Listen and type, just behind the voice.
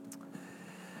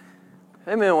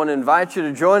Amen. I want to invite you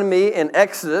to join me in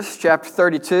Exodus chapter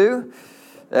 32.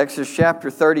 Exodus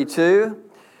chapter 32.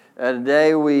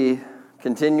 Today we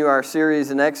continue our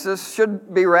series in Exodus.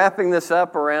 Should be wrapping this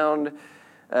up around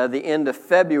the end of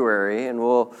February, and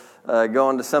we'll go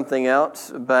on to something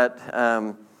else. But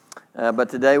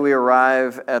today we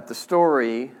arrive at the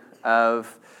story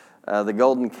of the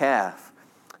golden calf.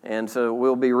 And so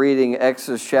we'll be reading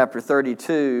Exodus chapter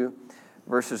 32,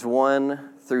 verses 1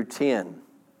 through 10.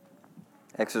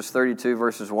 Exodus 32,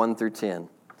 verses 1 through 10.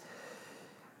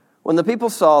 When the people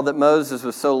saw that Moses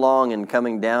was so long in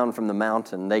coming down from the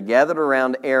mountain, they gathered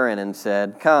around Aaron and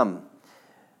said, "Come,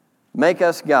 make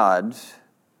us gods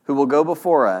who will go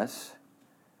before us.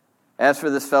 As for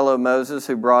this fellow Moses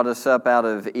who brought us up out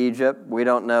of Egypt, we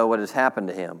don't know what has happened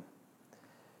to him."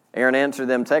 Aaron answered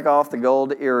them, "Take off the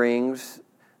gold earrings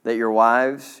that your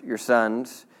wives, your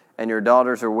sons, and your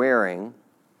daughters are wearing,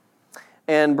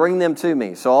 and bring them to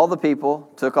me." So all the people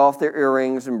took off their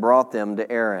earrings and brought them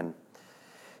to Aaron.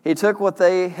 He took what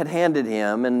they had handed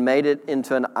him and made it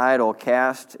into an idol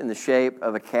cast in the shape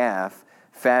of a calf,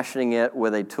 fashioning it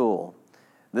with a tool.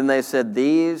 Then they said,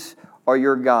 "These are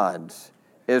your gods,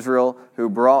 Israel, who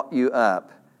brought you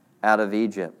up out of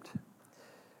Egypt."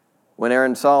 When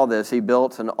Aaron saw this, he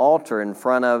built an altar in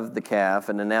front of the calf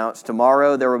and announced,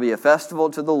 "Tomorrow there will be a festival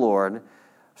to the Lord."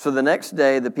 So the next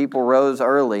day the people rose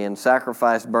early and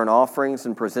sacrificed burnt offerings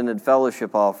and presented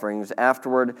fellowship offerings.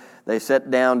 Afterward they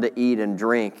sat down to eat and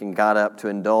drink and got up to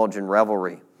indulge in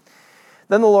revelry.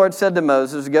 Then the Lord said to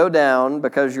Moses, "Go down,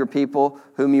 because your people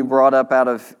whom you brought up out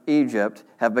of Egypt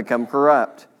have become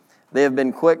corrupt. They have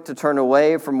been quick to turn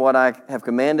away from what I have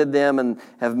commanded them and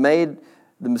have made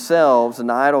themselves an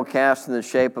idol cast in the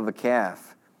shape of a calf.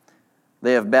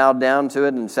 They have bowed down to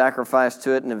it and sacrificed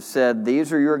to it and have said,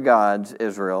 'These are your gods,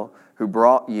 Israel, who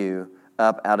brought you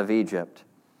up out of Egypt.'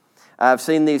 I have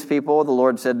seen these people," the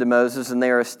Lord said to Moses, "and they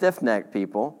are a stiff-necked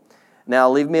people. Now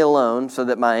leave me alone so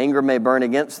that my anger may burn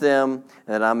against them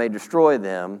and that I may destroy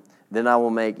them. Then I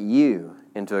will make you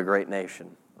into a great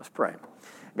nation." Let's pray.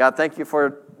 God, thank you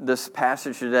for this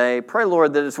passage today. Pray,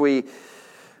 Lord, that as we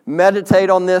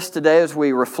meditate on this today, as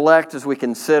we reflect, as we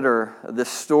consider this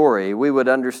story, we would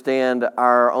understand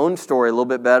our own story a little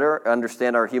bit better,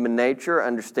 understand our human nature,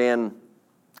 understand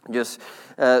just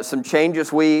some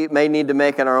changes we may need to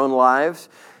make in our own lives.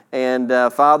 And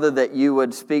Father, that you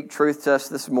would speak truth to us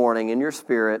this morning in your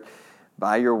Spirit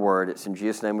by your word. It's in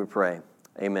Jesus' name we pray.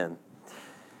 Amen.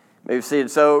 Maybe seated.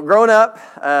 So, growing up,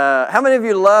 how many of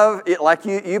you love, like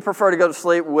you prefer to go to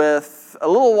sleep with a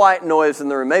little white noise in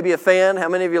the room? Maybe a fan. How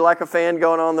many of you like a fan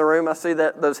going on in the room? I see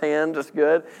those hands. That's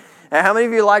good. And how many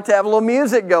of you like to have a little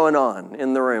music going on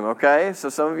in the room? Okay, so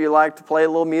some of you like to play a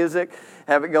little music,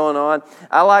 have it going on.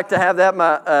 I like to have that.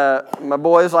 My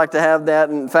boys like to have that.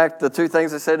 In fact, the two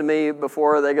things they say to me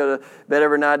before they go to bed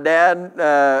every night: "Dad,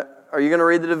 are you going to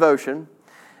read the devotion?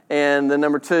 And then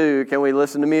number two, can we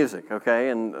listen to music?" Okay,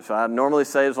 and so I normally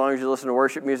say, as long as you listen to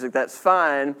worship music, that's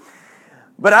fine.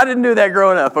 But I didn't do that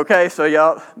growing up, okay? So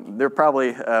y'all, they're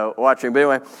probably watching. But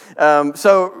anyway,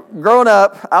 so growing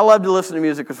up, I loved to listen to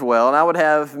music as well. And I would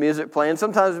have music playing.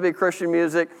 Sometimes it would be Christian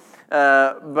music,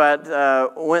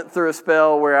 but went through a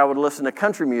spell where I would listen to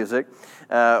country music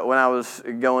when I was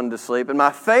going to sleep. And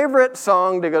my favorite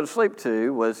song to go to sleep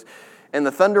to was "And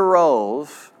the Thunder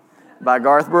Rolls" by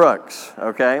Garth Brooks,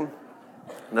 okay?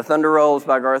 The Thunder Rolls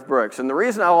by Garth Brooks. And the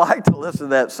reason I like to listen to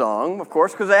that song, of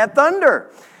course, because they had thunder.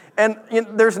 And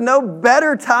there's no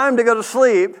better time to go to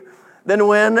sleep than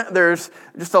when there's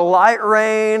just a light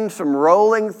rain, some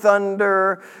rolling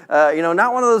thunder,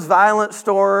 not one of those violent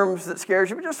storms that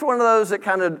scares you, but just one of those that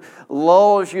kind of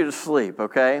lulls you to sleep,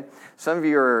 okay? Some of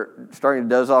you are starting to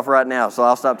doze off right now, so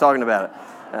I'll stop talking about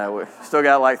it. We've still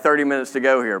got like 30 minutes to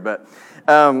go here, but...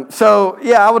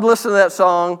 I would listen to that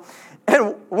song,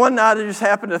 and one night I just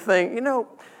happened to think,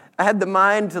 I had the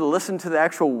mind to listen to the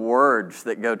actual words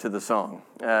that go to the song,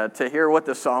 to hear what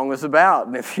the song was about.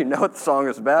 And if you know what the song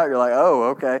is about, you're like,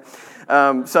 oh, okay.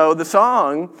 So the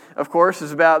song, of course,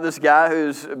 is about this guy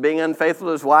who's being unfaithful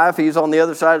to his wife. He's on the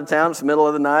other side of town. It's the middle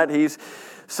of the night. He's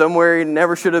somewhere he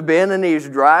never should have been, and he's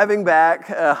driving back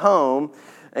home,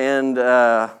 and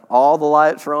all the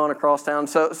lights are on across town,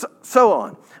 so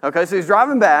on. Okay, so he's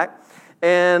driving back,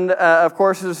 and of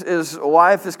course his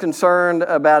wife is concerned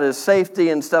about his safety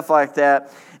and stuff like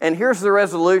that. And here's the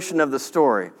resolution of the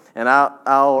story, and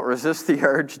I'll resist the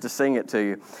urge to sing it to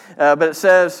you. But it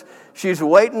says, she's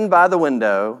waiting by the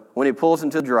window when he pulls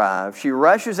into the drive. She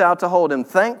rushes out to hold him,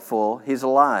 thankful he's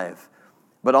alive.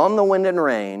 But on the wind and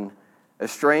rain, a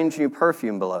strange new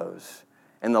perfume blows,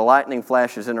 and the lightning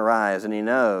flashes in her eyes, and he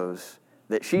knows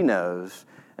that she knows,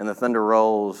 and the thunder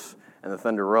rolls, and the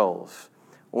thunder rolls.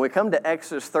 When we come to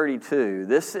Exodus 32,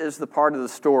 this is the part of the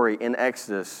story in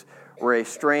Exodus where a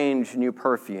strange new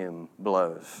perfume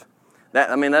blows.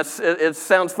 It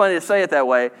sounds funny to say it that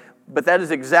way, but that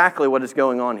is exactly what is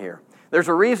going on here. There's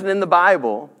a reason in the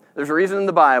Bible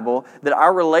that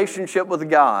our relationship with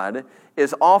God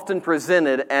is often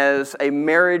presented as a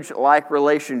marriage-like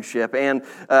relationship, and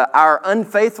our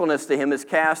unfaithfulness to Him is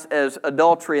cast as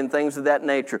adultery and things of that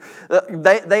nature.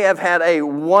 They have had a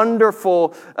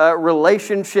wonderful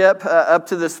relationship up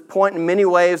to this point in many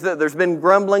ways. There's been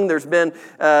grumbling, there's been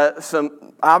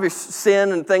some obvious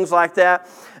sin and things like that.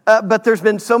 But there's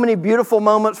been so many beautiful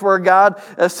moments where God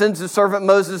sends His servant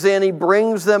Moses in. He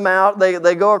brings them out.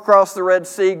 They go across the Red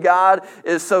Sea. God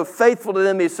is so faithful to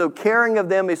them. He's so caring of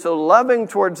them. He's so loving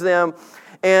towards them.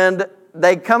 And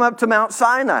they come up to Mount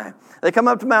Sinai.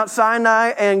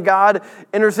 And God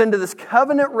enters into this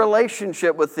covenant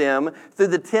relationship with them through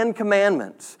the Ten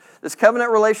Commandments.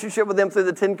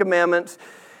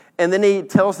 And then He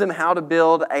tells them how to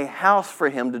build a house for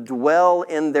Him to dwell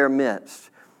in their midst.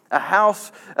 A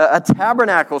house, a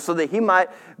tabernacle, so that He might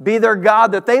be their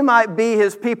God, that they might be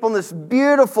His people, in this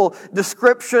beautiful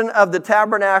description of the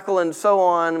tabernacle and so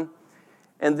on.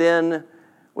 And then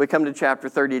we come to chapter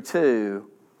 32,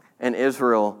 and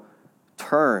Israel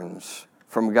turns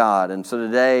from God. And so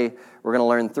today we're going to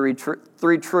learn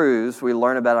three truths we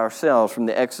learn about ourselves from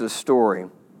the Exodus story.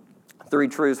 3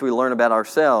 truths we learn about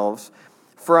ourselves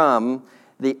from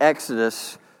the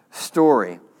Exodus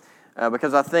story.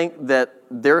 Because I think that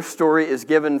their story is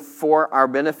given for our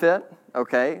benefit,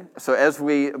 okay? So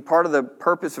part of the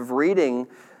purpose of reading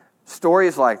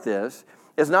stories like this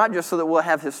is not just so that we'll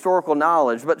have historical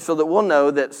knowledge, but so that we'll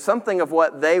know that something of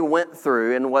what they went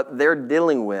through and what they're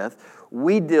dealing with,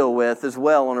 we deal with as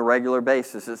well on a regular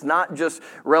basis. It's not just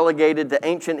relegated to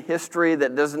ancient history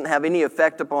that doesn't have any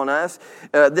effect upon us.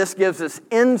 This gives us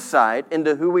insight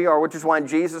into who we are, which is why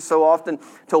Jesus so often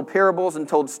told parables and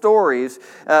told stories.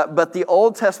 But the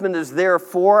Old Testament is there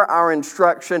for our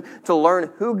instruction to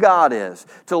learn who God is,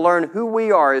 to learn who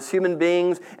we are as human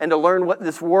beings, and to learn what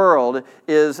this world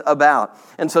is about.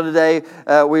 And so today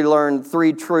we learn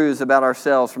 3 truths about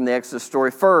ourselves from the Exodus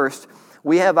story. First,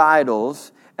 we have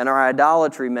idols, and our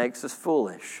idolatry makes us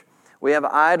foolish. We have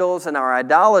idols, and our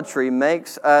idolatry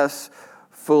makes us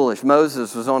foolish.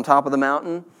 Moses was on top of the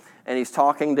mountain, and he's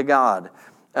talking to God.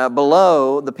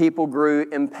 Below, the people grew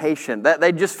impatient.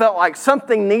 They just felt like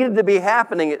something needed to be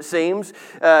happening, it seems.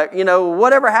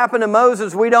 Whatever happened to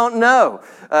Moses, we don't know.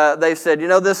 They said,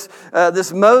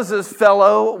 this Moses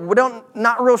fellow,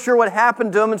 not real sure what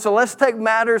happened to him, and so let's take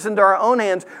matters into our own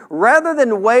hands. Rather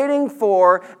than waiting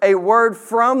for a word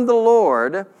from the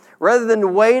Lord, rather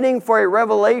than waiting for a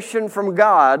revelation from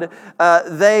God,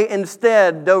 they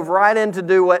instead dove right in to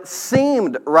do what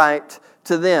seemed right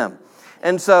to them.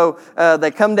 And so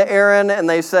they come to Aaron and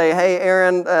they say, hey,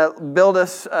 Aaron, build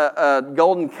us a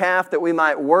golden calf that we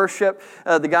might worship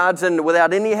the gods. And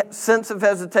without any sense of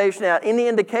hesitation, without any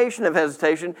indication of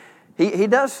hesitation, he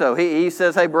does so. He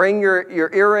says, hey, bring your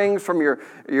earrings from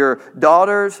your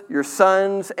daughters, your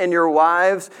sons, and your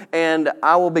wives, and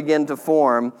I will begin to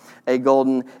form a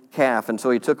golden calf. And so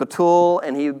he took a tool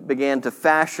and he began to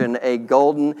fashion a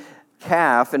golden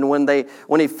calf. And when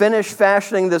he finished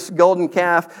fashioning this golden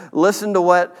calf, listen to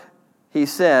what he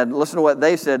said. Listen to what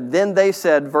they said. Then they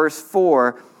said, verse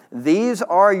 4, these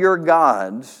are your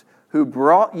gods who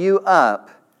brought you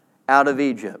up out of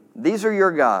Egypt. These are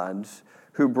your gods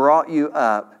who brought you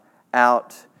up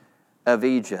out of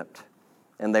Egypt.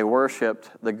 And they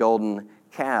worshipped the golden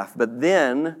calf. But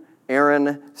then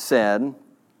Aaron said,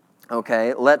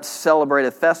 okay, let's celebrate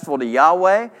a festival to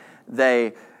Yahweh.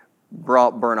 They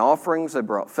brought burnt offerings, they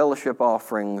brought fellowship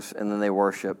offerings, and then they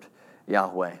worshipped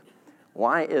Yahweh.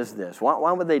 Why is this?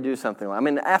 Why would they do something like that? I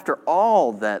mean, after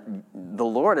all that the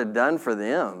Lord had done for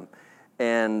them,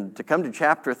 and to come to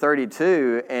chapter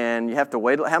 32, and you have to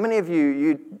wait. How many of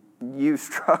you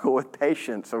struggle with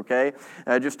patience, okay?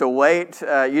 Just to wait.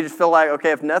 You just feel like,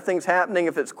 okay, if nothing's happening,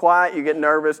 if it's quiet, you get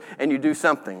nervous and you do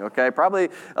something, okay? Probably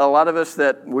a lot of us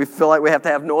that we feel like we have to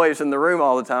have noise in the room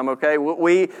all the time, okay?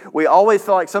 We always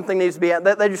feel like something needs to be,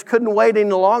 they just couldn't wait any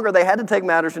longer. They had to take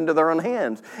matters into their own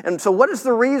hands. And so what is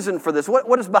the reason for this?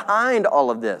 What is behind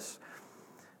all of this?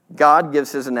 God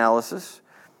gives His analysis,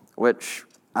 which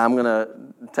I'm going to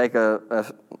take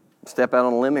a step out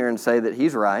on a limb here and say that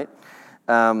He's right.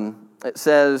 It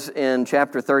says in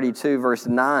chapter 32, verse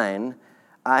 9,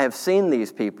 I have seen these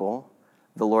people,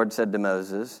 the Lord said to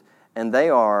Moses, and they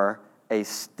are a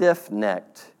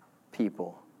stiff-necked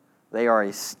people. They are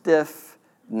a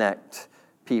stiff-necked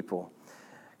people.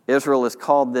 Israel is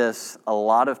called this a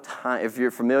lot of time. If you're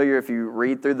familiar, if you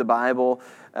read through the Bible,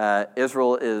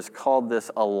 Israel is called this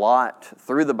a lot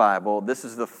through the Bible. This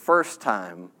is the first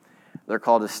time they're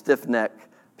called a stiff-necked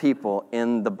people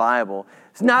in the Bible.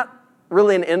 It's not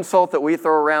really an insult that we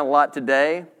throw around a lot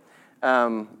today.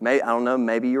 I don't know,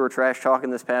 maybe you were trash talking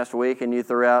this past week and you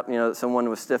threw out, that someone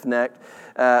was stiff-necked.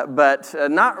 But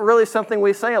not really something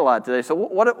we say a lot today. So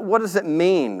what does it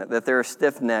mean that they're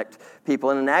stiff-necked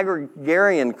people? In an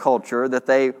agrarian culture that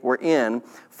they were in,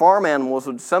 farm animals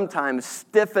would sometimes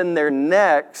stiffen their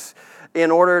necks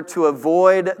in order to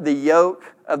avoid the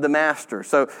yoke of the master.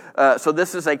 So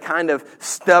this is a kind of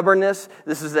stubbornness.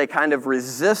 This is a kind of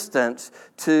resistance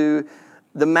to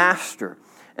the master.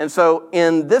 And so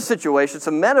in this situation, it's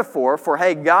a metaphor for,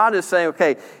 hey, God is saying,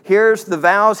 okay, here's the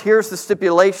vows, here's the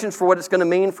stipulations for what it's going to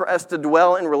mean for us to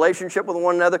dwell in relationship with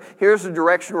one another. Here's the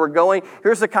direction we're going.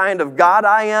 Here's the kind of God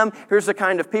I am. Here's the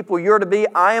kind of people you're to be.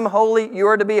 I am holy,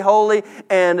 you're to be holy.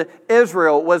 And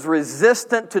Israel was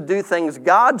resistant to do things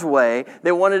God's way.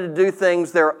 They wanted to do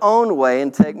things their own way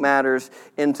and take matters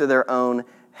into their own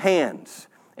hands.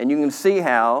 And you can see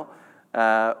how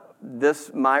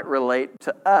this might relate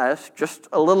to us just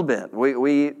a little bit.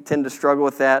 We tend to struggle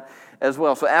with that as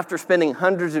well. So after spending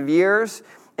hundreds of years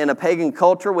in a pagan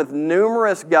culture with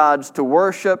numerous gods to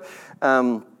worship,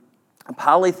 a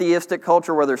polytheistic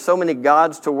culture where there's so many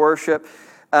gods to worship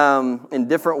in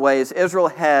different ways, Israel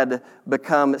had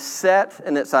become set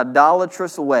in its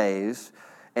idolatrous ways,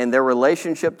 and their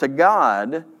relationship to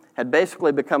God had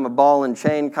basically become a ball and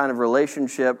chain kind of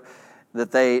relationship that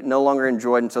they no longer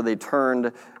enjoyed, and so they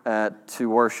turned to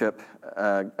worship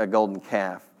a golden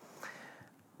calf.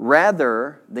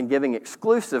 Rather than giving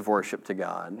exclusive worship to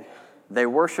God, they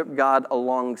worship God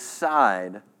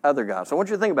alongside other gods. So I want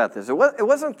you to think about this. It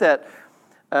wasn't that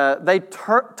they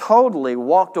totally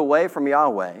walked away from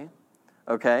Yahweh,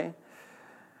 okay?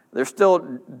 They're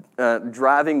still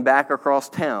driving back across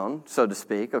town, so to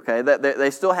speak, okay?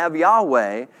 They still have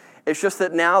Yahweh. It's just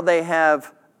that now they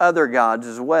have other gods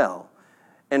as well.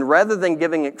 And rather than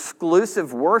giving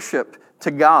exclusive worship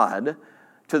to God,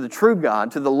 to the true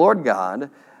God, to the Lord God,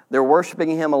 they're worshiping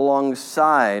Him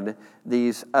alongside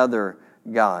these other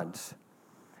gods.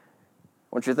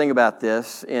 I want you to think about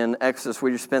this. In Exodus,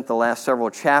 we just spent the last several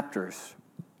chapters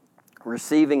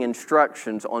receiving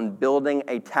instructions on building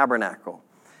a tabernacle.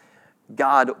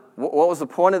 God, what was the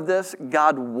point of this?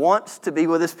 God wants to be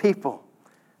with His people.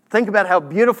 Think about how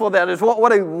beautiful that is.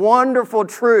 What a wonderful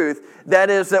truth that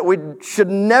is, that we should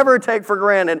never take for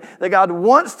granted, that God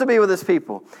wants to be with His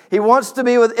people. He wants to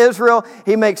be with Israel.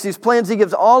 He makes these plans. He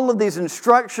gives all of these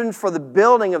instructions for the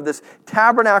building of this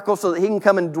tabernacle so that He can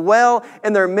come and dwell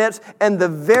in their midst. And the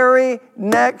very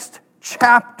next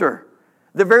chapter,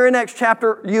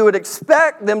 you would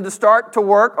expect them to start to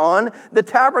work on the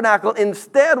tabernacle.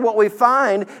 Instead, what we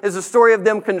find is a story of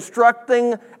them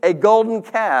constructing a golden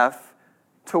calf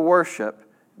to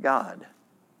worship God.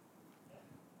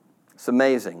 It's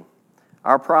amazing.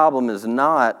 Our problem is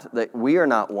not that we are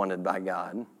not wanted by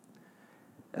God.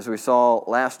 As we saw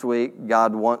last week,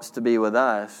 God wants to be with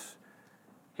us.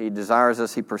 He desires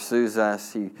us. He pursues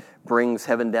us. He brings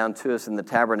heaven down to us in the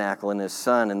tabernacle in His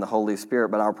Son and the Holy Spirit.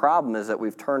 But our problem is that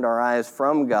we've turned our eyes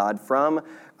from God, from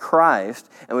Christ,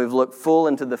 and we've looked full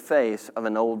into the face of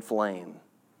an old flame.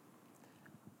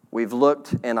 We've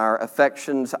looked, and our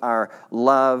affections, our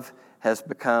love has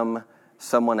become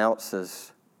someone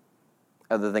else's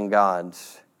other than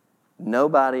God's.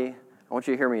 Nobody, I want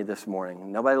you to hear me this morning,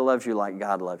 nobody loves you like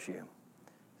God loves you.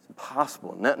 It's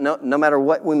impossible. No matter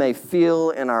what we may feel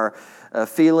in our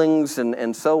feelings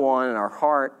and so on in our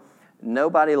heart,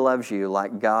 nobody loves you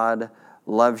like God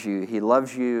loves you. He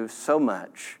loves you so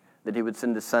much that He would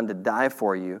send His Son to die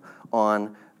for you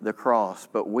on the cross.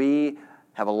 But we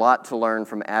have a lot to learn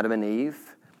from Adam and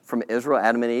Eve, from Israel.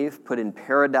 Adam and Eve put in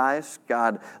paradise.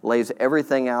 God lays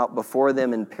everything out before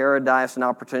them in paradise, an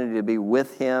opportunity to be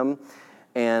with Him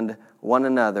and one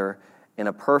another in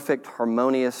a perfect,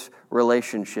 harmonious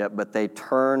relationship. But they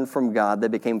turned from God. They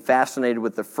became fascinated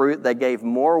with the fruit. They gave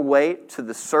more weight to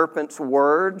the serpent's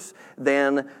words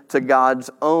than to God's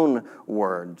own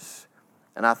words.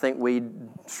 And I think we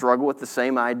struggle with the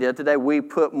same idea today. We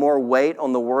put more weight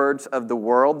on the words of the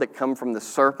world that come from the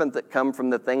serpent, that come from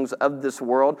the things of this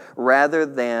world, rather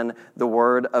than the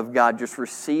Word of God, just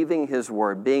receiving His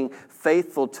Word, being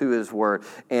faithful to His Word,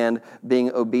 and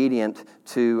being obedient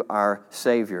to our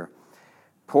Savior.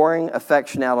 Pouring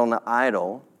affection out on an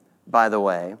idol, by the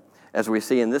way, as we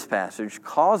see in this passage,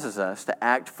 causes us to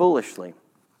act foolishly.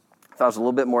 If I was a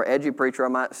little bit more edgy preacher, I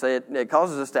might say it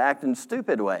causes us to act in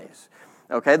stupid ways.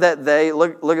 Okay, that they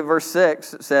look at verse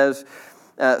 6. It says,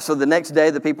 So the next day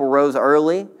the people rose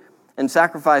early and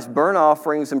sacrificed burnt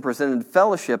offerings and presented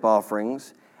fellowship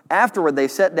offerings. Afterward they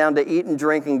sat down to eat and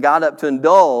drink and got up to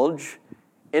indulge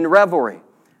in revelry.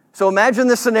 So imagine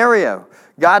this scenario.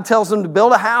 God tells them to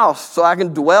build a house so I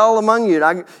can dwell among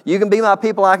you. You can be my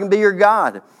people, I can be your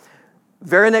God.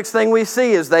 Very next thing we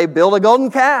see is they build a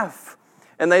golden calf.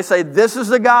 And they say, this is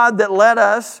the God that led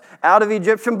us out of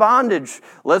Egyptian bondage.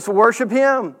 Let's worship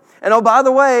Him. And oh, by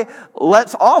the way,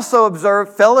 let's also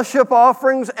observe fellowship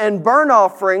offerings and burnt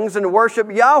offerings and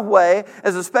worship Yahweh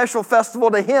as a special festival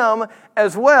to Him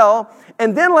as well.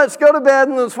 And then let's go to bed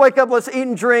and let's wake up, let's eat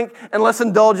and drink, and let's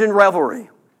indulge in revelry.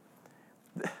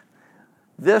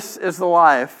 This is the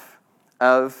life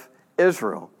of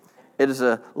Israel. It is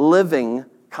a living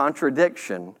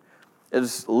contradiction. It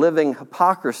is living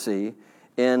hypocrisy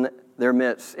in their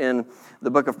midst. In the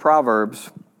book of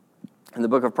Proverbs,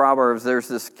 there's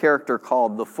this character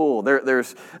called the fool.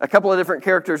 There's a couple of different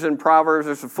characters in Proverbs.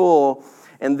 There's a fool,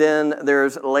 and then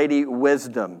there's Lady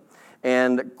Wisdom.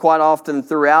 And quite often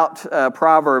throughout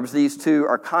Proverbs, these two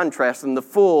are contrasted. And the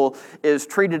fool is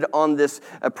treated on this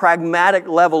pragmatic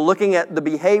level, looking at the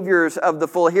behaviors of the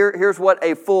fool. Here's what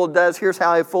a fool does. Here's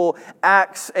how a fool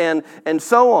acts, and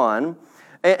so on.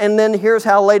 And then here's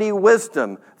how Lady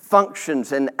Wisdom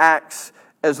functions and acts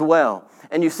as well.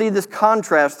 And you see this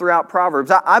contrast throughout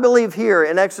Proverbs. I believe here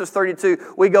in Exodus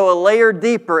 32, we go a layer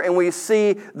deeper and we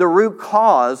see the root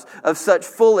cause of such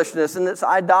foolishness, and it's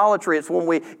idolatry. It's when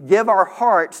we give our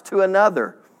hearts to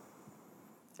another.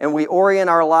 And we orient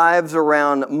our lives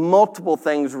around multiple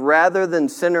things rather than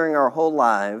centering our whole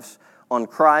lives on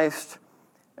Christ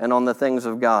and on the things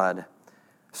of God.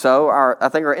 So I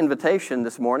think our invitation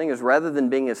this morning is, rather than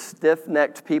being a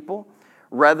stiff-necked people,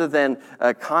 rather than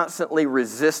constantly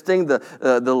resisting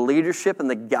the leadership and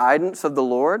the guidance of the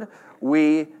Lord,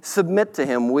 we submit to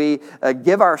Him. We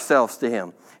give ourselves to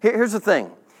Him. Here's the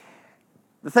thing.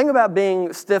 The thing about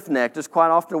being stiff-necked is quite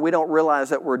often we don't realize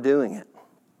that we're doing it.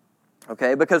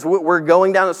 Okay, because we're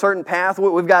going down a certain path.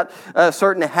 We've got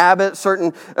certain habits,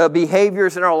 certain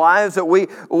behaviors in our lives that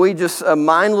we just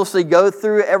mindlessly go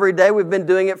through every day. We've been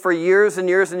doing it for years and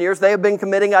years and years. They have been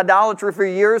committing idolatry for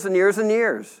years and years and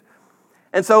years.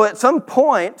 And so at some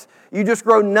point, you just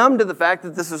grow numb to the fact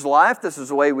that this is life, this is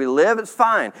the way we live, it's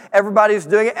fine. Everybody's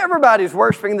doing it, everybody's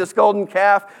worshiping this golden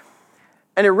calf.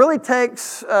 And it really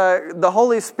takes the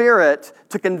Holy Spirit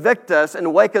to convict us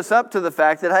and wake us up to the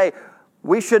fact that, hey,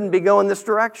 we shouldn't be going this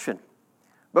direction.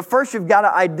 But first you've got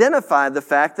to identify the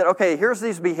fact that, okay, here's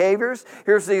these behaviors,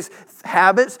 here's these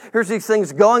habits, here's these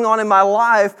things going on in my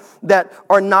life that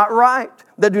are not right,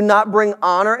 that do not bring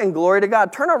honor and glory to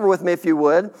God. Turn over with me, if you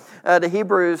would, to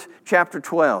Hebrews chapter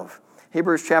 12.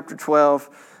 Hebrews chapter 12.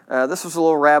 This was a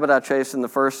little rabbit I chased in the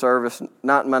first service,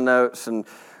 not in my notes, and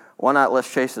why not,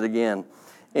 let's chase it again.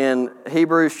 In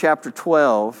Hebrews chapter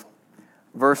 12,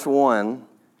 verse 1,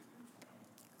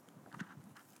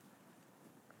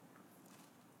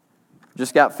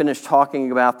 just got finished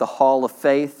talking about the hall of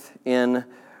faith in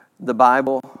the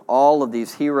Bible, all of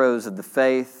these heroes of the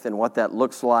faith and what that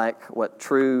looks like, what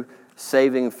true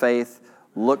saving faith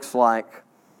looks like.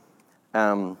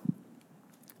 And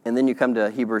then you come to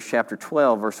Hebrews chapter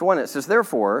 12, verse 1. It says,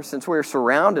 therefore, since we are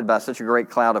surrounded by such a great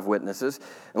cloud of witnesses,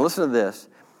 and listen to this,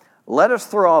 let us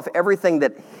throw off everything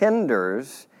that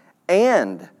hinders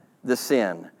and the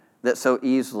sin that so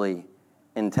easily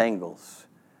entangles.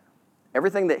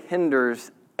 Everything that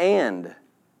hinders and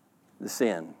the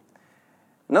sin.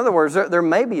 In other words, there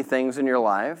may be things in your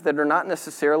life that are not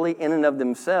necessarily in and of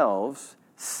themselves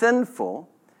sinful,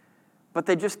 but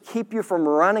they just keep you from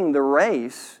running the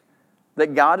race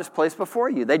that God has placed before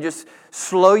you. They just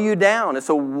slow you down. It's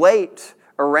a weight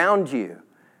around you.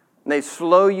 And they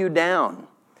slow you down.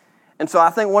 And so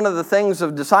I think one of the things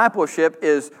of discipleship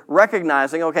is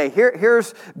recognizing, okay,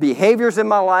 here's behaviors in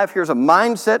my life, here's a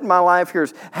mindset in my life,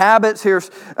 here's habits,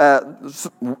 here's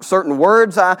certain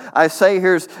words I say,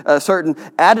 here's a certain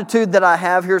attitude that I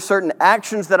have, here's certain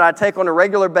actions that I take on a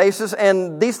regular basis,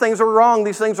 and these things are wrong,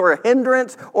 these things are a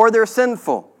hindrance, or they're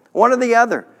sinful. One or the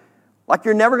other. Like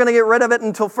you're never going to get rid of it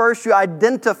until first you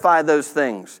identify those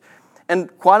things.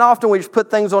 And quite often we just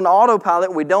put things on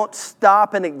autopilot. We don't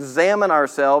stop and examine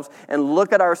ourselves and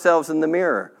look at ourselves in the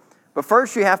mirror. But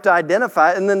first you have to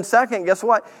identify it. And then second, guess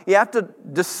what? You have to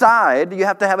decide. You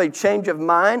have to have a change of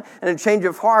mind and a change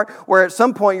of heart where at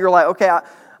some point you're like, okay,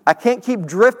 I can't keep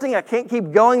drifting. I can't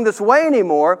keep going this way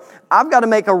anymore. I've got to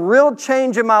make a real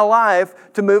change in my life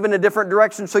to move in a different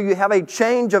direction. So you have a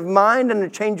change of mind and a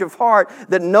change of heart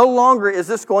that no longer is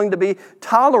this going to be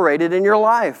tolerated in your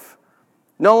life.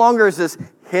 No longer is this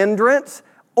hindrance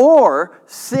or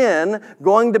sin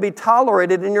going to be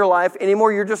tolerated in your life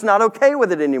anymore? You're just not okay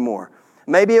with it anymore.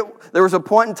 Maybe there was a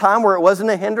point in time where it wasn't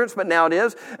a hindrance, but now it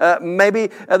is. Maybe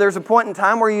there's a point in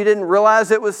time where you didn't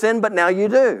realize it was sin, but now you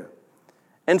do.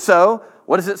 And so,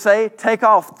 what does it say? Take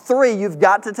off. 3, you've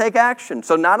got to take action.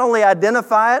 So not only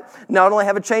identify it, not only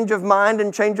have a change of mind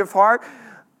and change of heart.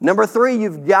 Number 3,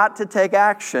 you've got to take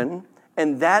action,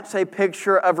 and that's a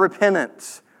picture of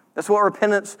repentance. That's what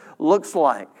repentance looks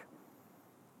like.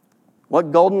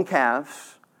 What golden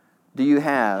calves do you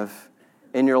have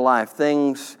in your life?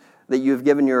 Things that you've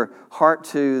given your heart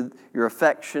to, your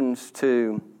affections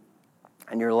to,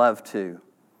 and your love to.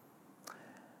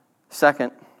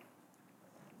 Second,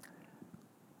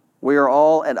 we are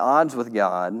all at odds with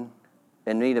God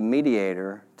and need a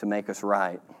mediator to make us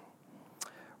right.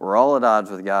 We're all at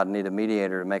odds with God and need a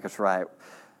mediator to make us right.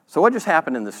 So what just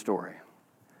happened in this story?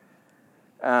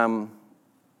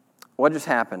 What just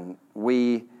happened?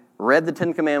 We read the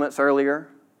Ten Commandments earlier.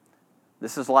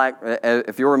 This is like,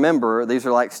 if you remember, these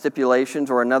are like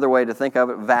stipulations, or another way to think of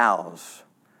it, vows.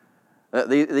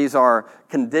 These are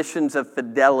conditions of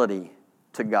fidelity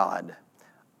to God.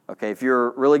 Okay, if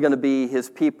you're really going to be His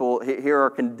people, here are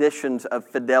conditions of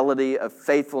fidelity, of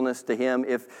faithfulness to Him.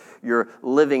 If you're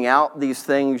living out these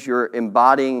things, you're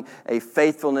embodying a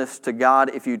faithfulness to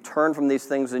God. If you turn from these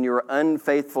things, then you're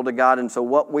unfaithful to God. And so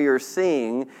what we are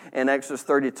seeing in Exodus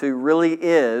 32 really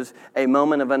is a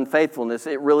moment of unfaithfulness.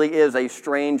 It really is a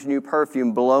strange new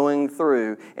perfume blowing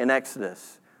through in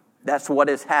Exodus. That's what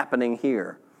is happening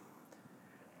here.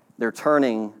 They're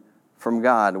turning from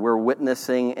God. We're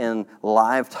witnessing in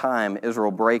live time Israel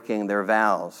breaking their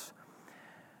vows.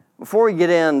 Before we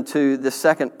get into the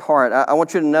second part, I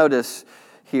want you to notice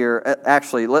here,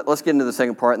 actually, let's get into the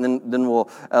second part, and then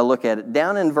we'll look at it.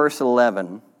 Down in verse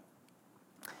 11,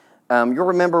 you'll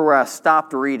remember where I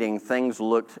stopped reading, things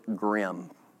looked grim.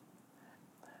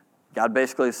 God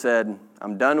basically said,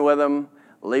 I'm done with them.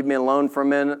 Leave me alone for a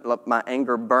minute. Let my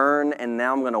anger burn, and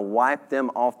now I'm going to wipe them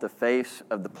off the face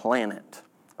of the planet.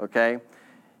 Okay?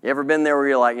 You ever been there where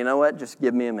you're like, you know what? Just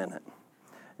give me a minute.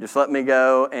 Just let me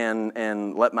go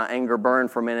and let my anger burn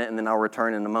for a minute, and then I'll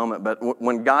return in a moment. But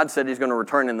when God said He's going to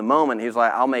return in the moment, He's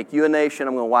like, I'll make you a nation.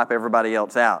 I'm going to wipe everybody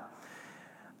else out.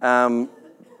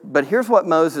 But here's what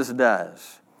Moses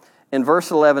does. In verse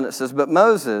 11 it says, but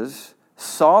Moses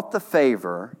sought the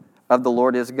favor of the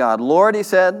Lord his God. Lord, he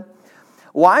said,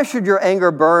 why should your anger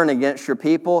burn against your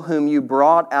people whom you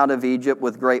brought out of Egypt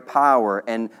with great power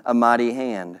and a mighty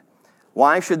hand?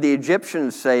 Why should the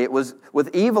Egyptians say it was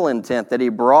with evil intent that he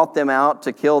brought them out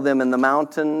to kill them in the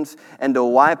mountains and to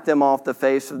wipe them off the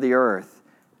face of the earth?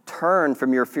 Turn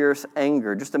from your fierce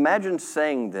anger. Just imagine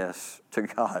saying this to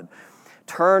God.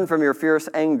 Turn from your fierce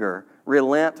anger,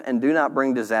 relent, and do not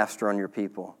bring disaster on your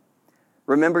people.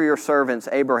 Remember your servants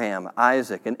Abraham,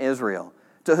 Isaac, and Israel,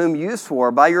 to whom you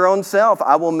swore, by your own self,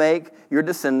 I will make your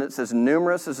descendants as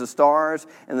numerous as the stars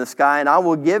in the sky, and I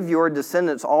will give your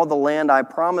descendants all the land I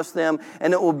promised them,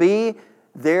 and it will be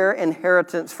their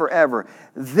inheritance forever.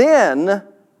 Then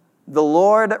the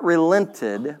Lord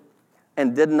relented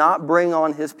and did not bring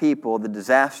on his people the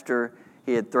disaster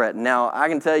he had threatened. Now, I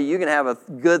can tell you, you can have a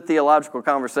good theological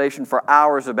conversation for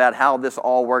hours about how this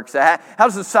all works. How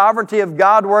does the sovereignty of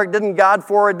God work? Didn't God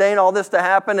foreordain all this to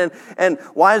happen? And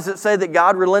why does it say that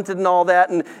God relented and all that?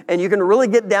 And you can really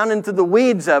get down into the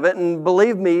weeds of it, and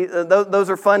believe me, those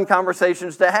are fun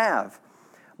conversations to have.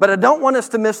 But I don't want us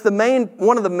to miss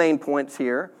one of the main points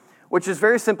here, which is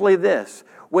very simply this.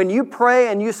 When you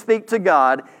pray and you speak to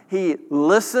God, He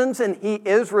listens and He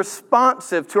is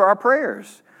responsive to our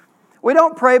prayers. We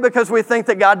don't pray because we think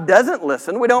that God doesn't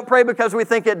listen. We don't pray because we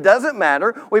think it doesn't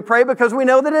matter. We pray because we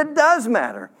know that it does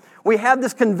matter. We have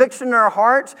this conviction in our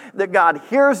hearts that God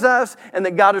hears us and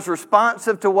that God is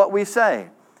responsive to what we say.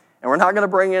 And we're not going to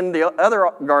bring in the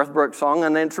other Garth Brooks song,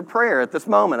 Unanswered Prayer, at this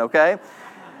moment, okay?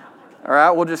 All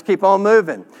right, we'll just keep on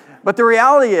moving. But the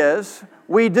reality is,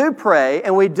 we do pray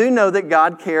and we do know that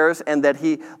God cares and that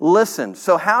He listens.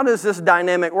 So how does this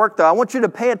dynamic work, though? I want you to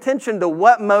pay attention to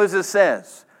what Moses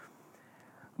says.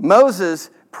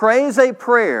 Moses prays a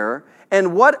prayer,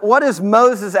 and what is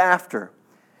Moses after?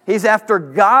 He's after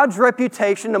God's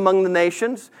reputation among the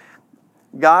nations.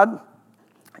 God,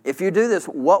 if you do this,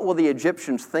 what will the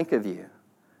Egyptians think of you?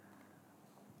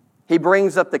 He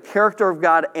brings up the character of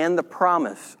God and the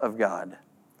promise of God.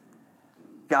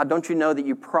 God, don't you know that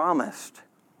you promised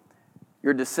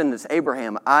your descendants,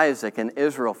 Abraham, Isaac, and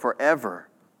Israel forever,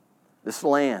 this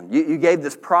land? You gave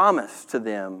this promise to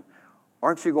them.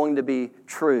 Aren't you going to be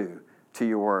true to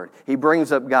your word? He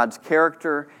brings up God's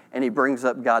character and he brings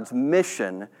up God's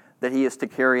mission that He is to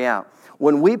carry out.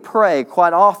 When we pray,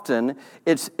 quite often,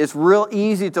 it's real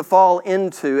easy to fall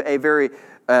into a very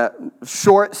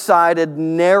short-sighted,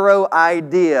 narrow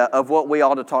idea of what we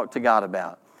ought to talk to God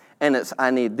about. And it's, I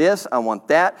need this, I want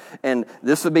that, and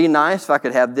this would be nice if I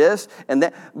could have this and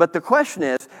that. But the question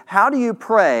is, how do you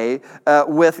pray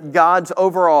with God's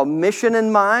overall mission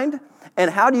in mind? And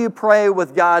how do you pray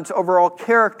with God's overall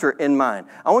character in mind?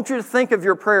 I want you to think of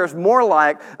your prayers more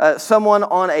like someone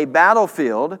on a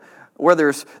battlefield where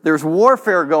there's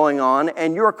warfare going on,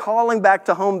 and you're calling back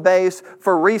to home base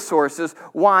for resources.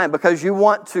 Why? Because you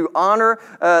want to honor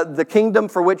the kingdom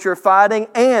for which you're fighting,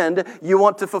 and you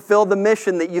want to fulfill the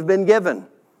mission that you've been given.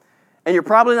 And you're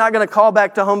probably not going to call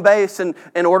back to home base and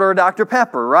order a Dr.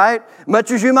 Pepper, right? Much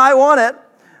as you might want it,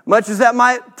 much as that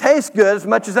might taste good, as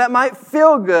much as that might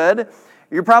feel good,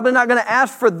 you're probably not going to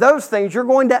ask for those things. You're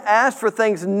going to ask for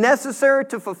things necessary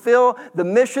to fulfill the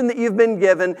mission that you've been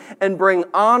given and bring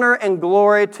honor and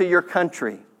glory to your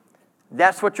country.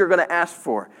 That's what you're going to ask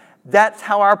for. That's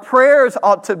how our prayers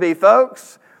ought to be,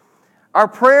 folks. Our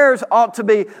prayers ought to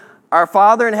be, Our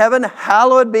Father in heaven,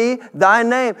 hallowed be thy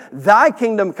name. Thy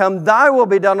kingdom come, thy will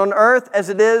be done on earth as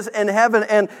it is in heaven.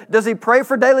 And does he pray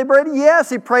for daily bread? Yes,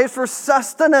 he prays for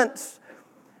sustenance.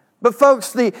 But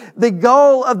folks, the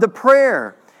goal of the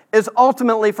prayer is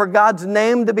ultimately for God's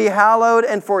name to be hallowed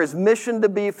and for his mission to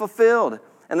be fulfilled.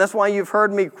 And that's why you've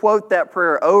heard me quote that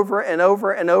prayer over and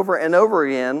over and over and over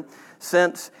again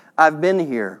since I've been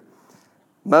here.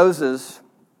 Moses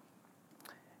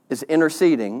is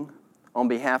interceding on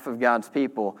behalf of God's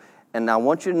people. And I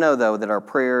want you to know, though, that our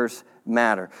prayers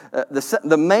matter.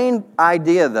 The main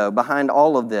idea, though, behind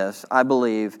all of this, I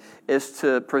believe, is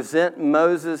to present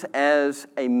Moses as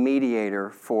a mediator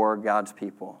for God's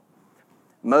people.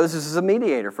 Moses is a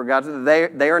mediator for God's people.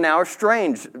 They are now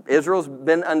estranged. Israel's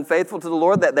been unfaithful to the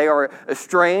Lord, that they are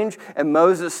estranged, and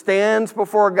Moses stands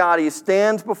before God. He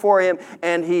stands before him,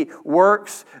 and he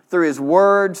works through his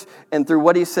words and through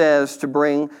what he says to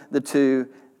bring the two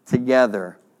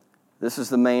together. This is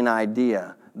the main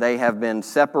idea. They have been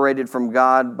separated from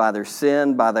God by their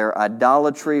sin, by their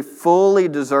idolatry, fully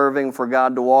deserving for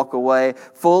God to walk away,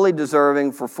 fully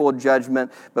deserving for full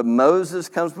judgment. But Moses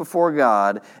comes before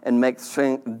God and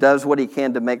does what he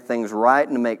can to make things right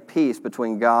and to make peace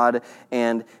between God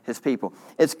and his people.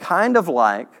 It's kind of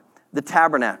like the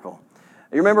tabernacle.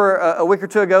 You remember a week or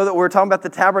two ago that we were talking about the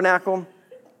tabernacle?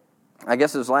 I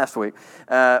guess it was last week.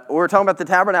 We were talking about the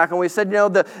tabernacle, and we said,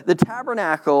 the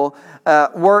tabernacle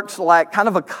works like kind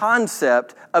of a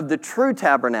concept of the true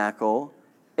tabernacle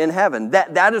in heaven.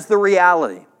 That is the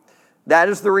reality. That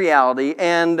is the reality.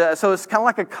 And so it's kind of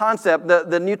like a concept.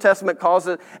 The New Testament calls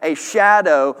it a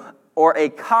shadow or a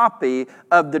copy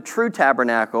of the true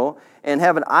tabernacle in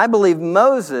heaven. I believe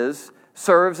Moses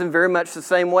serves in very much the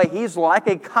same way. He's like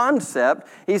a concept.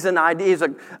 He's an idea. He's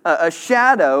a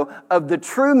shadow of the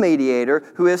true mediator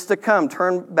who is to come.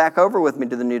 Turn back over with me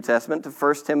to the New Testament, to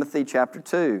 1 Timothy chapter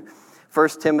 2. 1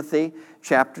 Timothy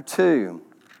chapter 2.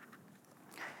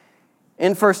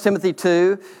 In 1 Timothy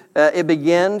 2, it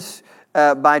begins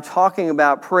by talking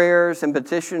about prayers and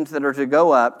petitions that are to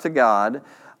go up to God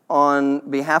on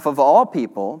behalf of all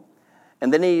people.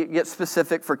 And then he gets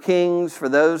specific for kings, for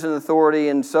those in authority,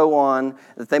 and so on,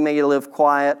 that they may live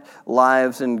quiet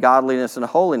lives in godliness and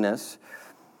holiness.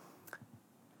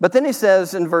 But then he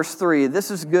says in verse 3,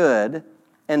 this is good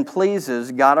and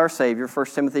pleases God our Savior, 1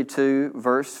 Timothy 2,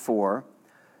 verse 4,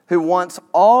 who wants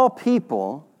all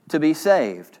people to be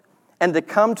saved and to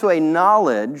come to a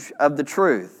knowledge of the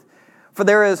truth. For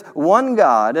there is one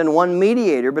God and one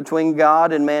mediator between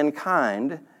God and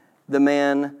mankind, the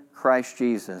man Christ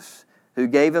Jesus, who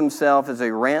gave himself as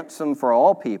a ransom for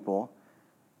all people.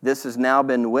 This has now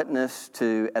been witnessed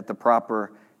to at the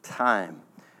proper time.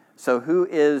 So who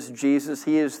is Jesus?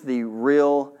 He is the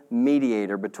real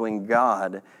mediator between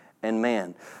God and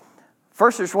man.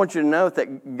 First, I just want you to note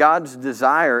that God's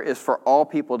desire is for all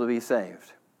people to be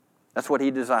saved. That's what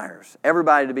he desires.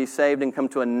 Everybody to be saved and come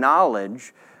to a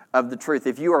knowledge of the truth.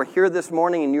 If you are here this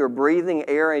morning and you are breathing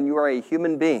air and you are a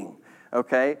human being,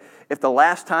 okay? If the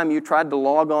last time you tried to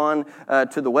log on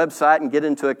to the website and get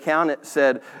into an account, it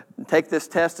said, take this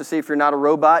test to see if you're not a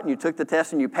robot, and you took the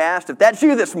test and you passed, if that's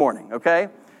you this morning, okay?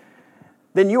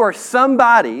 Then you are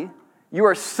somebody, you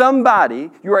are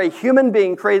a human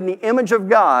being created in the image of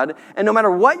God, and no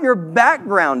matter what your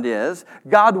background is,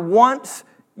 God wants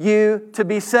you to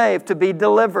be saved, to be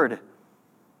delivered.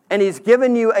 And he's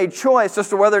given you a choice as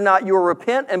to whether or not you will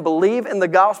repent and believe in the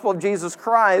gospel of Jesus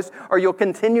Christ, or you'll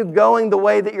continue going the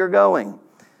way that you're going.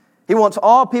 He wants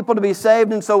all people to be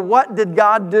saved, and so what did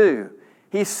God do?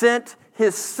 He sent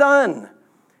his Son.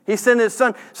 He sent His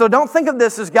Son. So don't think of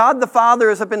this as God the Father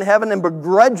is up in heaven and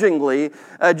begrudgingly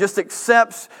just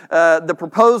accepts the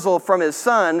proposal from His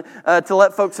Son to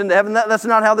let folks into heaven. That's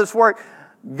not how this works.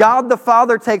 God the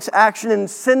Father takes action in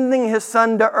sending His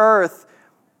Son to earth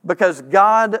because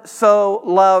God so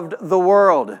loved the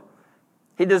world.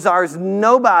 He desires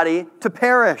nobody to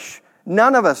perish.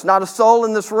 None of us, not a soul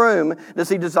in this room, does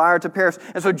He desire to perish.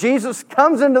 And so Jesus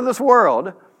comes into this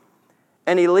world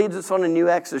and He leads us on a new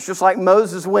exodus. Just like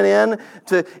Moses went in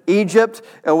to Egypt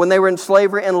when they were in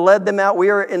slavery and led them out, we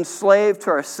are enslaved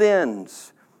to our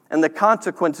sins and the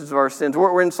consequences of our sins.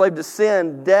 We're enslaved to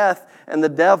sin, death, and the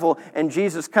devil. And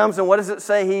Jesus comes, and what does it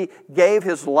say? He gave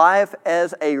His life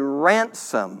as a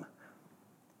ransom.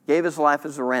 Gave His life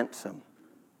as a ransom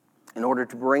in order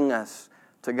to bring us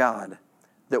to God,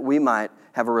 that we might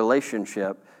have a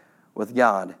relationship with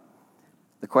God.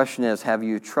 The question is, have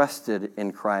you trusted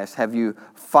in Christ? Have you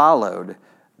followed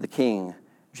the King,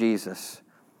 Jesus?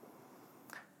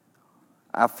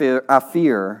 I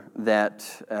fear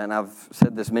that, and I've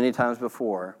said this many times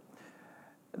before,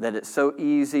 that it's so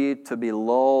easy to be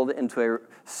lulled into a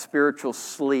spiritual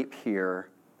sleep here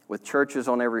with churches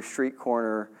on every street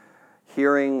corner,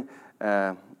 hearing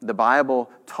the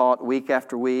Bible taught week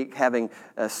after week, having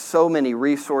so many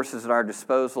resources at our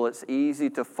disposal. It's easy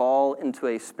to fall into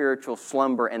a spiritual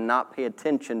slumber and not pay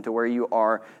attention to where you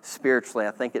are spiritually.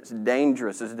 I think it's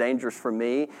dangerous. It's dangerous for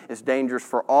me. It's dangerous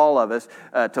for all of us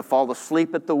to fall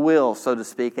asleep at the wheel, so to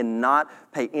speak, and not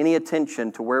pay any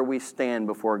attention to where we stand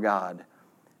before God.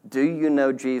 Do you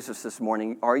know Jesus this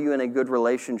morning? Are you in a good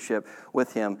relationship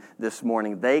with Him this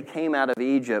morning? They came out of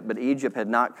Egypt, but Egypt had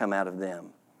not come out of them.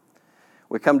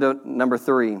 We come to number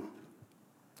 3.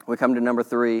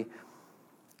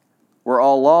 We're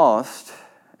all lost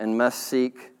and must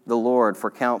seek the Lord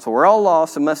for counsel. We're all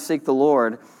lost and must seek the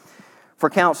Lord for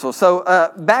counsel.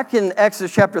 So back in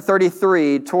Exodus chapter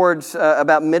 33, towards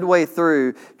about midway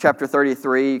through chapter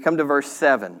 33, you come to verse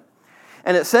 7.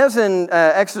 And it says in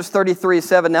Exodus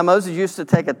 33:7, now Moses used to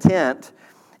take a tent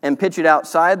and pitch it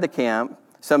outside the camp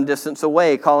some distance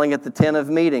away, calling it the tent of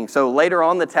meeting. So later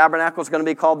on, the tabernacle is going to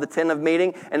be called the tent of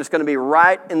meeting, and it's going to be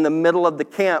right in the middle of the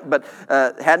camp, but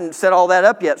hadn't set all that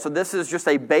up yet. So this is just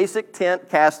a basic tent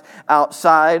cast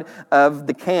outside of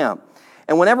the camp.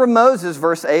 And whenever Moses,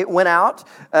 verse 8, went out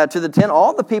to the tent,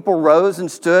 all the people rose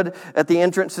and stood at the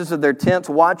entrances of their tents,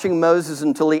 watching Moses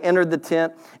until he entered the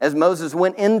tent. As Moses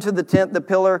went into the tent, the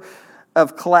pillar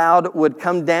of cloud would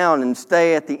come down and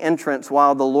stay at the entrance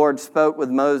while the Lord spoke with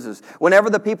Moses. Whenever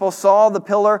the people saw the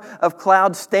pillar of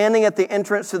cloud standing at the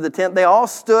entrance to the tent, they all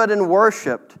stood and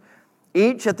worshiped,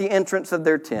 each at the entrance of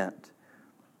their tent.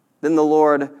 Then the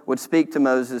Lord would speak to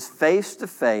Moses face to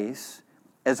face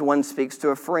as one speaks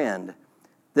to a friend.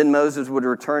 Then Moses would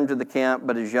return to the camp,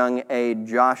 but his young aide,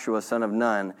 Joshua, son of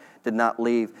Nun, did not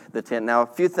leave the tent. Now, a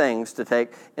few things to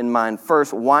take in mind.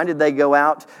 First, why did they go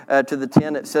out to the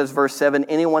tent? It says, verse 7,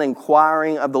 anyone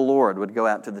inquiring of the Lord would go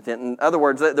out to the tent. In other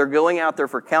words, they're going out there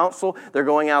for counsel. They're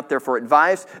going out there for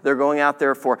advice. They're going out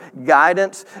there for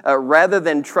guidance. Rather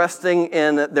than trusting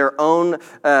in their own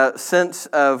sense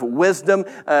of wisdom,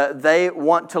 they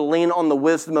want to lean on the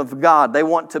wisdom of God. They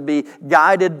want to be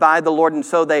guided by the Lord, and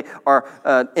so they are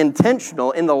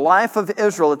intentional in the life of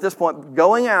Israel at this point,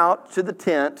 going out to the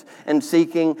tent and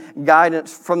seeking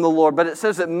guidance from the Lord. But it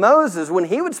says that Moses, when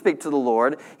he would speak to the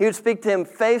Lord, he would speak to him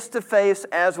face to face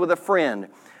as with a friend.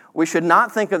 We should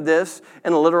not think of this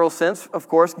in a literal sense. Of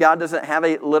course, God doesn't have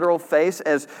a literal face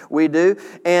as we do.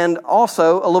 And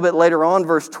also, a little bit later on,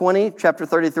 verse 20, chapter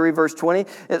 33, verse 20,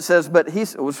 it says, which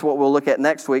is what we'll look at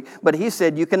next week, but he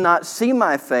said, you cannot see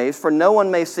my face, for no one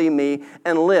may see me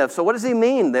and live. So what does he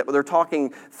mean that they're talking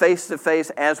face to face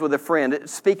as with a friend?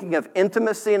 It's speaking of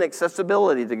intimacy and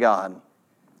accessibility to God.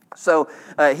 So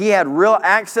he had real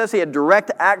access, he had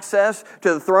direct access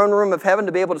to the throne room of heaven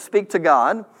to be able to speak to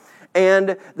God.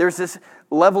 And there's this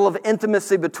level of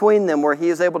intimacy between them where he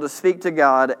is able to speak to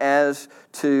God as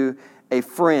to a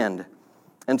friend.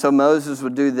 And so Moses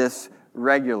would do this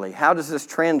regularly. How does this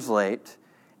translate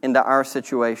into our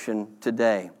situation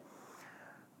today?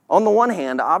 On the one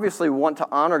hand, obviously we want to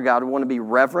honor God. We want to be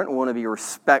reverent. We want to be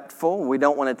respectful. We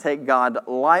don't want to take God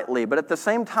lightly. But at the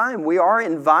same time, we are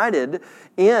invited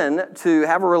in to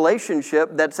have a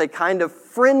relationship that's a kind of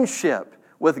friendship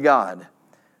with God.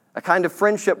 A kind of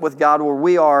friendship with God where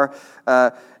we are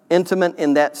intimate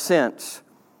in that sense.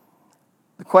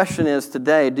 The question is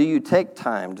today, do you take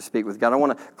time to speak with God? I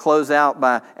want to close out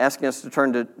by asking us to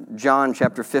turn to John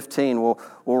chapter 15. We'll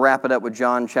wrap it up with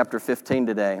John chapter 15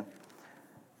 today.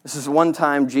 This is one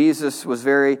time Jesus was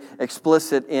very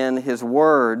explicit in his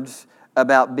words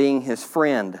about being his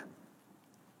friend.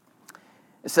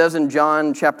 It says in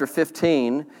John chapter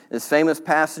 15, this famous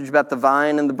passage about the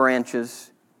vine and the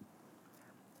branches,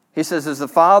 he says, as the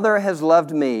Father has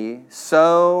loved me,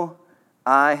 so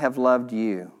I have loved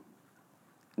you.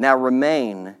 Now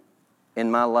remain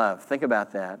in my love. Think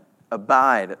about that.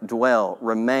 Abide, dwell,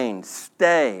 remain,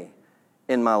 stay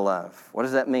in my love. What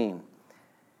does that mean?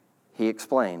 He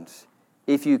explains,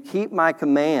 if you keep my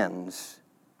commands,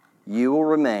 you will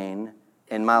remain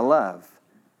in my love,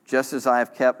 just as I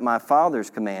have kept my Father's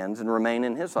commands and remain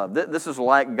in his love. This is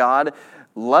like God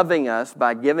loving us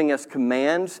by giving us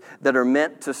commands that are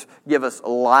meant to give us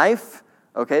life,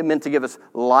 okay, meant to give us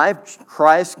life.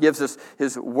 Christ gives us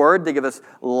his word to give us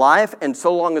life, and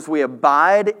so long as we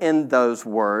abide in those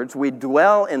words, we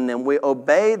dwell in them, we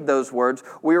obey those words,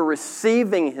 we are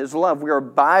receiving his love, we are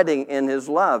abiding in his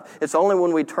love. It's only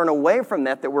when we turn away from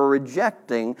that we're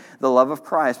rejecting the love of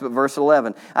Christ. But verse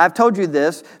 11, I've told you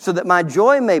this so that my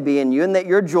joy may be in you and that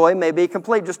your joy may be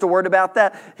complete. Just a word about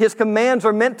that. His commands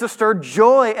are meant to stir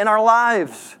joy in our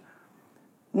lives.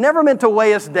 Never meant to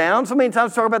weigh us down. So many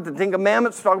times we talk about the Ten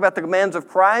Commandments, talk about the commands of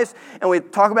Christ, and we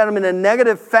talk about them in a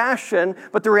negative fashion,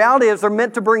 but the reality is they're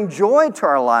meant to bring joy to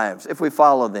our lives if we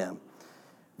follow them.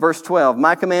 Verse 12,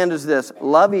 my command is this,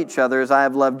 love each other as I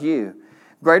have loved you.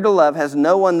 Greater love has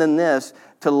no one than this,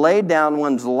 to lay down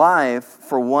one's life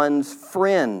for one's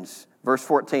friends. Verse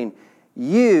 14,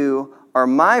 you are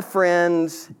my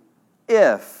friends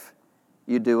if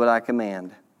you do what I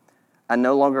command. I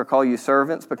no longer call you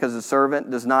servants because the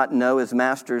servant does not know his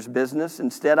master's business.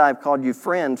 Instead, I've called you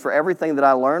friends, for everything that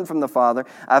I learned from the Father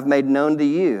I've made known to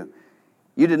you.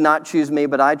 You did not choose me,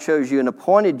 but I chose you and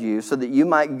appointed you so that you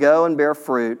might go and bear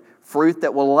fruit, fruit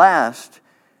that will last,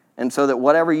 and so that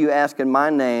whatever you ask in my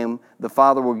name, the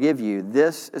Father will give you.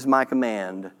 This is my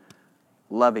command,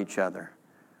 love each other.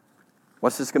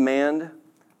 What's this command?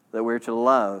 That we're to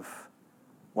love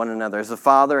one another. As the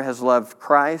Father has loved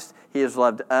Christ, he has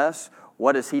loved us.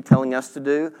 What is he telling us to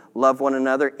do? Love one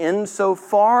another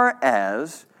insofar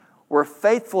as we're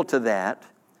faithful to that.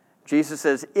 Jesus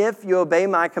says, if you obey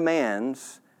my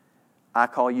commands, I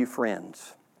call you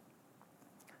friends.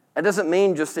 That doesn't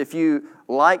mean just if you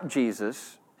like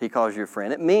Jesus, he calls you a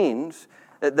friend. It means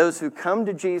that those who come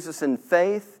to Jesus in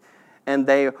faith and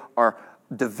they are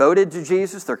devoted to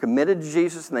Jesus, they're committed to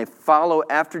Jesus, and they follow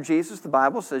after Jesus, the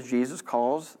Bible says Jesus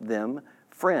calls them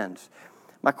friends.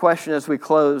 My question as we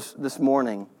close this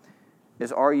morning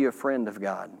is, are you a friend of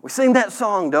God? We sing that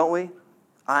song, don't we?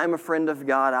 I am a friend of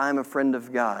God, I am a friend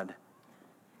of God.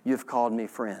 You've called me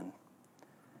friend.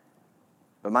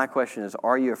 But my question is,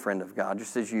 are you a friend of God?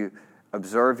 Just as you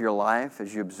observe your life,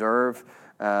 as you observe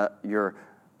your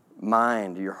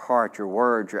mind, your heart, your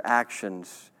words, your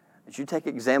actions, as you take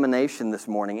examination this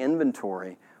morning,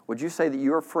 inventory, would you say that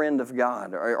you're a friend of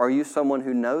God? Are you someone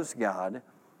who knows God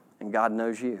and God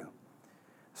knows you?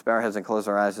 Let's bow our heads and close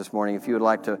our eyes this morning. If you would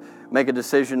like to make a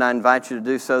decision, I invite you to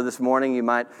do so this morning. You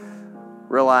might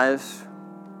realize,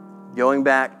 going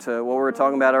back to what we were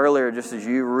talking about earlier, just as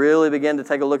you really begin to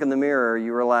take a look in the mirror,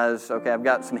 you realize, okay, I've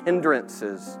got some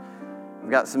hindrances.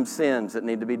 I've got some sins that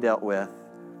need to be dealt with,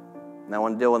 and I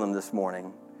want to deal with them this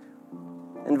morning.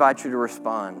 I invite you to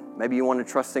respond. Maybe you want to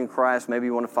trust in Christ. Maybe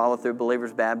you want to follow through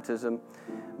believer's baptism.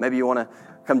 Maybe you want to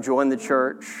come join the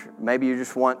church. Maybe you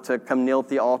just want to come kneel at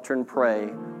the altar and pray.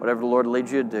 Whatever the Lord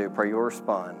leads you to do, pray you'll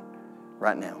respond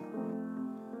right now.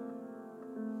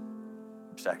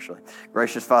 Actually,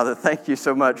 gracious Father, thank you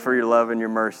so much for your love and your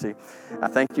mercy. I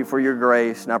thank you for your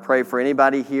grace, and I pray for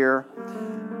anybody here,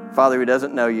 Father, who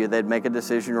doesn't know you, they'd make a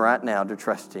decision right now to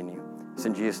trust in you. It's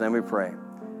in Jesus' name we pray.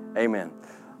 Amen.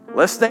 Let's stand.